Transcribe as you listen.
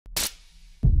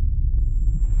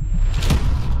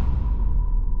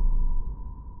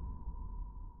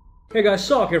Hey guys,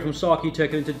 Sak here from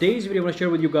SAKITECH, and in today's video I'm going to share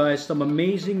with you guys some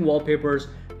amazing wallpapers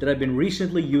that I've been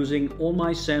recently using on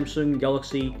my Samsung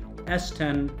Galaxy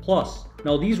S10 Plus.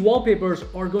 Now these wallpapers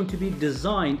are going to be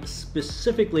designed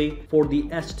specifically for the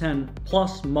S10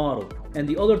 Plus model. And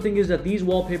the other thing is that these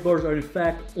wallpapers are in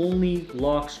fact only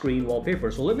lock screen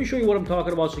wallpapers. So let me show you what I'm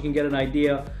talking about so you can get an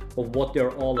idea of what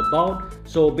they're all about.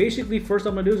 So basically, first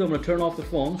I'm going to do is I'm going to turn off the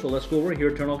phone. So let's go over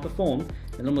here, turn off the phone,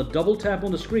 and I'm going to double tap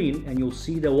on the screen and you'll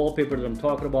see the wallpaper that I'm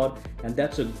talking about. And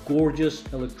that's a gorgeous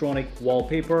electronic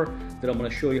wallpaper that I'm going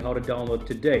to show you how to download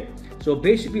today. So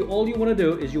basically all you want to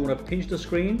do is you want to pinch the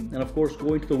screen and of course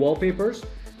go into the wallpapers.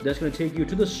 That's going to take you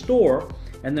to the store,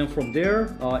 and then from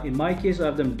there, in my case, I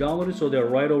have them downloaded, so they're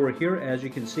right over here, as you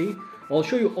can see. I'll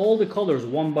show you all the colors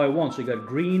one by one. So you got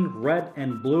green, red,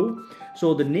 and blue.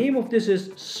 So the name of this is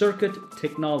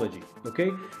SAKITECH.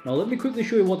 Okay, now let me quickly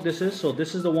show you what this is. So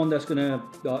this is the one that's going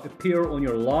to appear on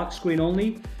your lock screen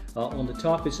only. On the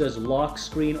top it says lock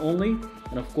screen only,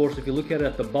 and of course if you look at it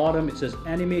at the bottom it says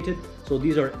animated. So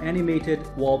these are animated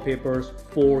wallpapers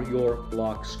for your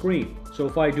lock screen. So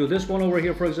if I do this one over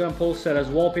here, for example, set as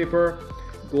wallpaper,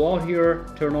 go out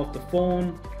here, turn off the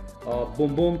phone,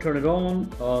 boom boom, turn it on,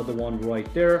 the one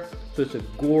right there. So it's a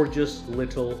gorgeous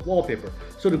little wallpaper.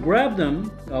 So to grab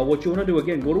them, what you want to do,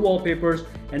 again, go to wallpapers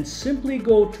and simply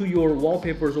go to your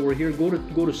wallpapers over here, go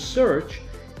to search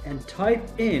and type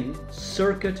in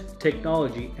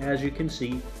SAKITECH, as you can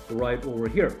see right over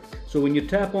here. So when you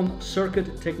tap on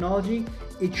SAKITECH,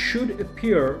 it should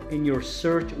appear in your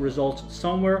search results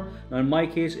somewhere. Now in my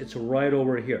case, it's right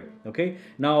over here. Okay,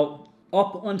 now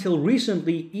up until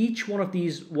recently, each one of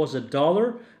these was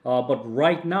 $1, but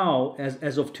right now,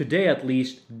 as of today at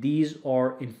least, these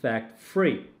are in fact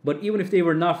free. But even if they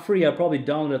were not free, I'd probably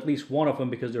download at least one of them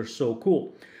because they're so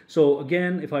cool. So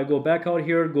again, if I go back out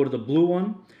here, go to the blue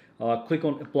one, click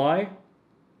on apply,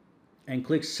 and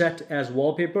click set as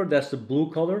wallpaper. That's the blue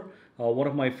color, one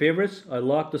of my favorites. I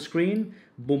lock the screen,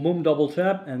 boom boom, double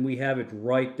tap, and we have it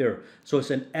right there. So it's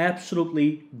an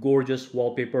absolutely gorgeous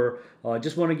wallpaper.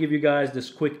 Just want to give you guys this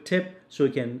quick tip so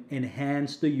you can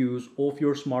enhance the use of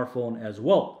your smartphone as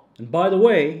well. And by the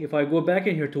way, if I go back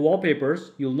in here to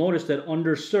wallpapers, you'll notice that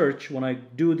under search, when I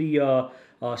do the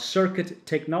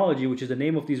SAKITECH, which is the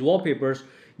name of these wallpapers,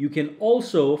 you can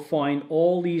also find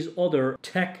all these other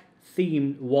tech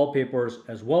themed wallpapers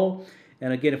as well.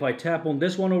 And again, if I tap on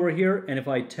this one over here, and if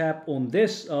I tap on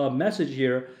this message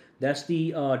here, that's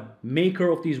the maker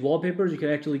of these wallpapers. You can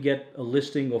actually get a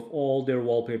listing of all their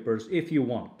wallpapers if you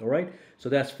want. All right, so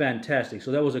that's fantastic.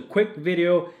 So that was a quick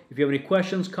video. If you have any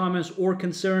questions, comments, or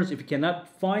concerns, if you cannot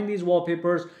find these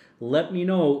wallpapers, let me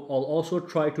know. I'll also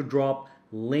try to drop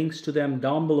links to them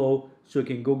down below so you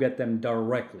can go get them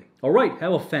directly. All right,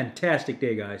 have a fantastic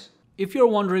day, guys. If you're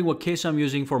wondering what case I'm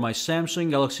using for my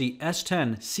Samsung Galaxy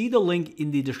S10, see the link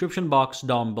in the description box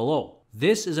down below.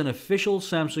 This is an official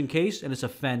Samsung case and it's a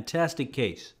fantastic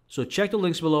case. So check the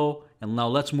links below, and now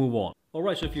let's move on.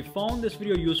 Alright, so if you found this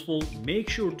video useful, make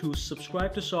sure to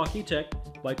subscribe to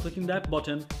SAKITECH by clicking that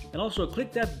button, and also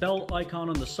click that bell icon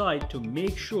on the side to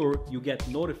make sure you get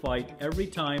notified every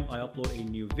time I upload a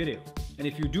new video. And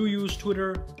if you do use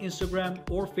Twitter, Instagram,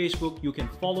 or Facebook, you can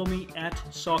follow me at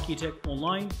SAKITECH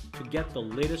online to get the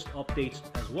latest updates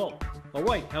as well.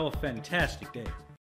 Alright, have a fantastic day.